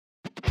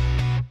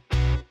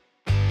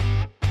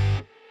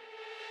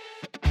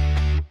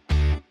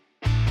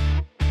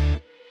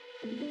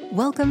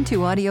Welcome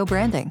to Audio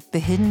Branding, the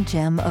hidden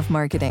gem of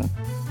marketing.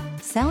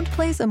 Sound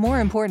plays a more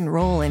important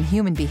role in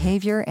human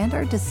behavior and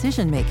our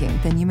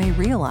decision-making than you may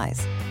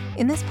realize.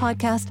 In this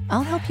podcast,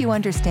 I'll help you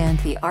understand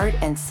the art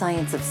and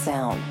science of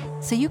sound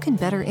so you can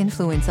better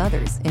influence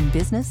others in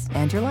business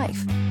and your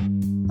life.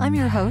 I'm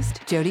your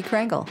host, Jody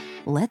Krangle.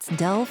 Let's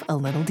delve a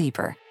little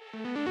deeper.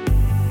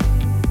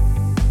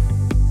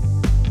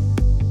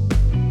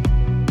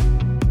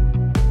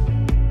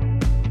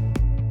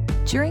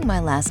 During my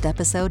last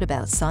episode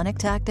about sonic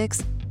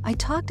tactics, I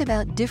talked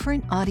about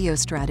different audio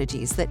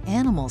strategies that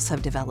animals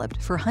have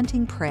developed for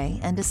hunting prey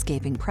and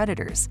escaping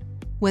predators,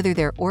 whether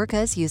they're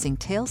orcas using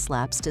tail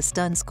slaps to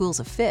stun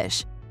schools of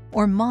fish,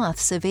 or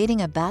moths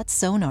evading a bat's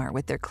sonar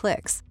with their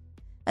clicks.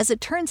 As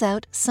it turns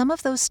out, some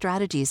of those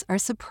strategies are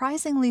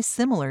surprisingly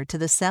similar to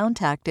the sound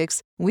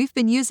tactics we've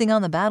been using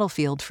on the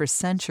battlefield for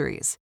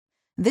centuries.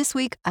 This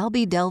week, I'll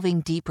be delving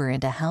deeper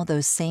into how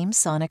those same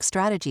sonic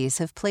strategies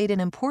have played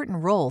an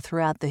important role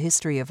throughout the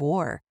history of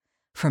war,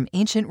 from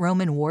ancient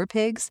Roman war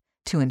pigs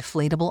to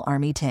inflatable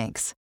army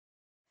tanks.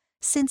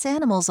 Since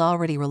animals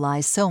already rely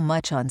so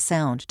much on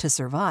sound to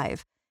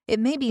survive, it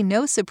may be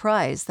no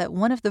surprise that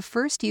one of the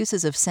first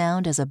uses of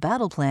sound as a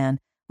battle plan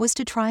was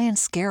to try and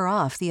scare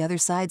off the other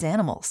side's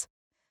animals.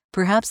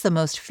 Perhaps the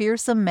most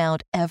fearsome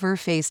mount ever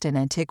faced in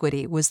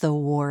antiquity was the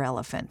war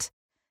elephant.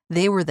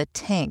 They were the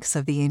tanks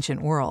of the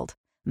ancient world,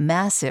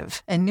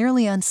 massive and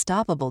nearly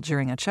unstoppable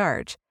during a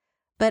charge.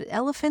 But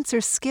elephants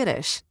are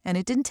skittish, and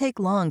it didn't take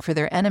long for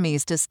their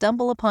enemies to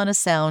stumble upon a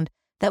sound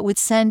that would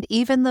send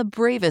even the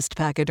bravest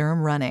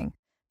pachyderm running: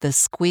 the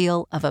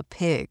squeal of a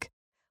pig.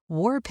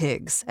 War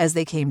pigs, as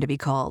they came to be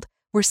called,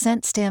 were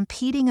sent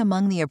stampeding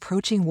among the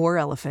approaching war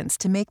elephants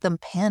to make them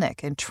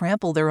panic and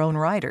trample their own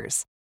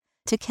riders.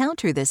 To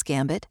counter this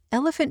gambit,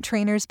 elephant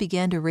trainers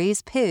began to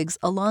raise pigs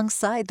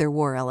alongside their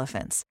war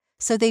elephants,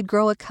 so they'd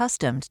grow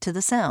accustomed to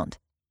the sound.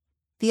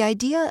 The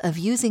idea of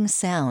using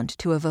sound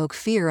to evoke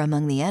fear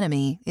among the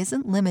enemy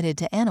isn't limited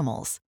to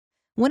animals.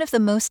 One of the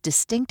most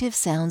distinctive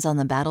sounds on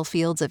the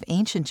battlefields of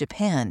ancient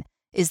Japan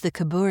is the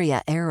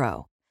kaburya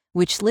arrow,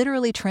 which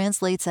literally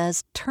translates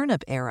as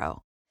turnip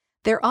arrow.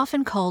 They're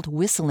often called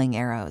whistling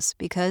arrows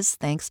because,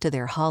 thanks to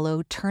their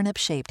hollow,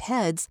 turnip-shaped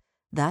heads,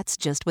 that's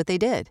just what they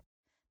did.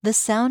 The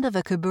sound of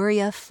a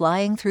kaburya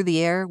flying through the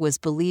air was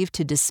believed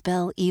to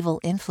dispel evil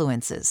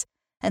influences,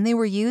 and they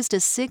were used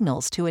as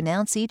signals to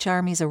announce each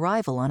army's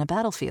arrival on a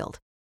battlefield.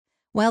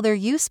 While their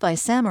use by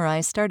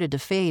samurai started to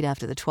fade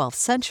after the 12th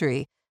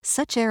century,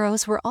 such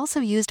arrows were also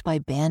used by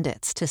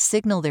bandits to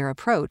signal their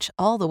approach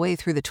all the way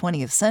through the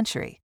 20th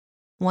century.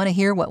 Want to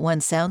hear what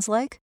one sounds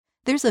like?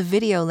 There's a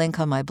video link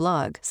on my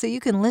blog so you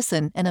can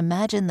listen and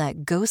imagine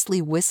that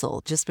ghostly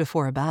whistle just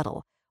before a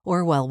battle,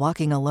 or while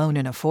walking alone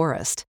in a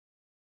forest.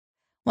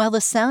 While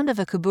the sound of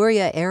a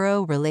kaburya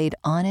arrow relayed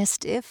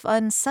honest, if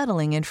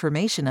unsettling,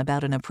 information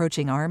about an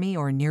approaching army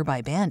or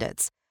nearby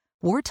bandits,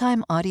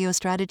 wartime audio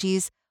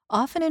strategies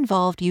often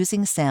involved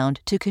using sound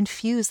to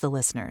confuse the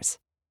listeners.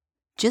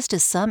 Just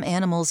as some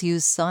animals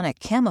use sonic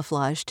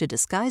camouflage to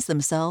disguise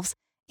themselves,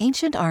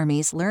 ancient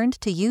armies learned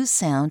to use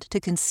sound to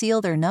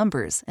conceal their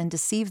numbers and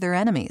deceive their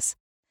enemies.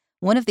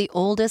 One of the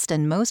oldest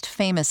and most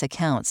famous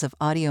accounts of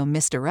audio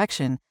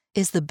misdirection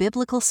is the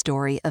biblical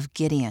story of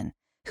Gideon,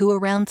 who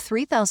around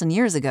 3,000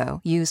 years ago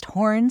used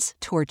horns,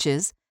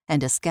 torches,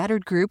 and a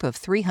scattered group of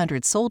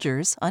 300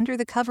 soldiers under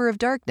the cover of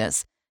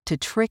darkness to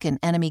trick an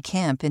enemy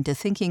camp into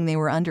thinking they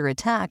were under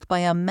attack by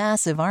a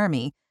massive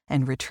army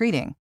and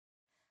retreating.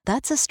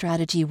 That's a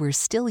strategy we're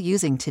still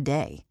using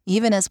today,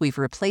 even as we've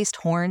replaced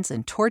horns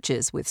and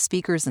torches with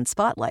speakers and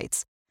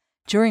spotlights.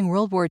 During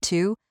World War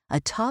II, a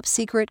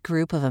top-secret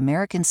group of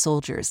American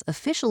soldiers,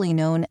 officially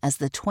known as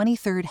the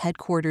 23rd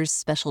Headquarters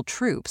Special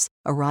Troops,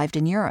 arrived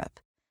in Europe.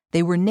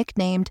 They were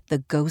nicknamed the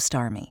Ghost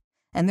Army,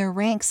 and their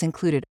ranks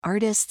included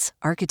artists,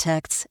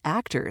 architects,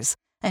 actors,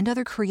 and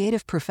other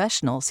creative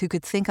professionals who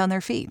could think on their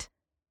feet.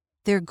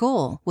 Their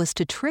goal was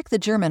to trick the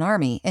German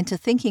army into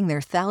thinking their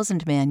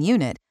 1,000-man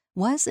unit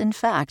was, in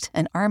fact,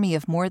 an army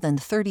of more than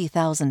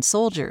 30,000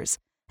 soldiers,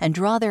 and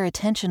draw their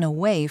attention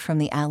away from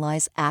the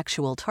Allies'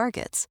 actual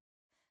targets.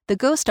 The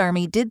Ghost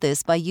Army did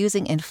this by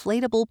using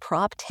inflatable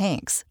prop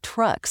tanks,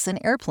 trucks, and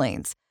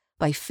airplanes,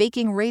 by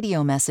faking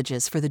radio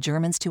messages for the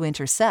Germans to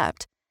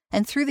intercept,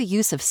 and through the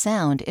use of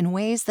sound in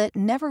ways that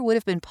never would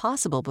have been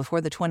possible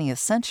before the 20th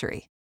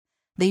century.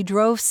 They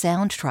drove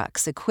sound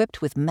trucks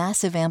equipped with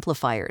massive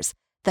amplifiers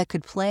that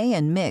could play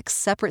and mix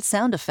separate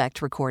sound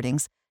effect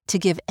recordings to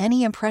give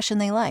any impression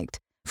they liked,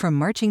 from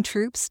marching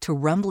troops to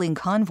rumbling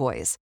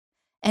convoys.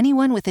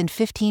 Anyone within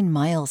 15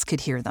 miles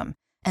could hear them,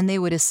 and they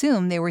would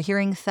assume they were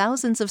hearing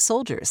thousands of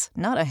soldiers,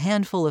 not a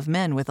handful of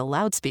men with a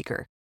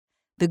loudspeaker.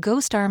 The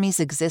Ghost Army's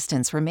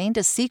existence remained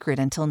a secret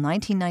until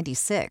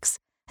 1996,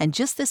 and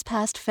just this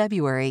past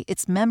February,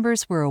 its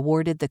members were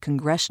awarded the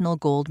Congressional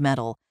Gold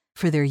Medal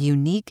for their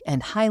unique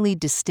and highly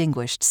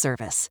distinguished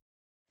service.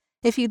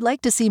 If you'd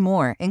like to see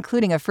more,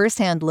 including a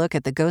first-hand look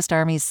at the Ghost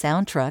Army's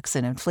sound trucks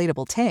and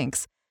inflatable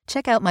tanks,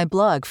 check out my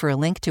blog for a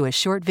link to a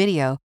short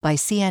video by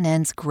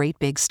CNN's Great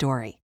Big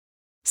Story.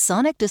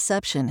 Sonic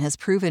deception has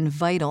proven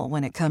vital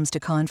when it comes to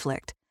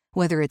conflict,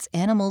 whether it's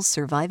animals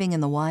surviving in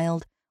the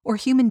wild or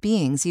human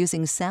beings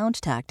using sound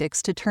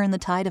tactics to turn the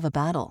tide of a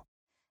battle.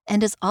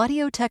 And as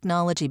audio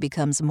technology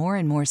becomes more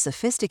and more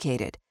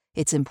sophisticated,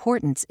 its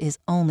importance is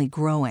only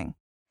growing.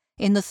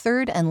 In the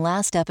third and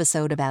last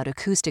episode about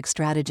acoustic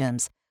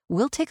stratagems,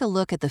 we'll take a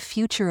look at the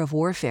future of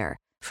warfare,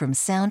 from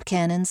sound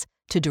cannons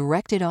to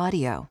directed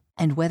audio,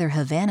 and whether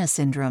Havana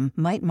Syndrome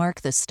might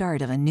mark the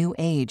start of a new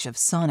age of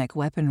sonic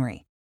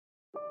weaponry.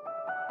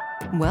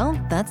 Well,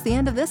 that's the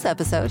end of this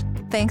episode.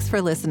 Thanks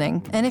for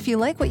listening. And if you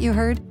like what you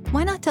heard,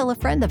 why not tell a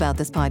friend about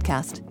this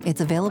podcast?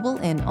 It's available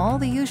in all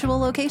the usual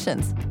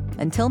locations.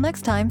 Until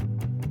next time.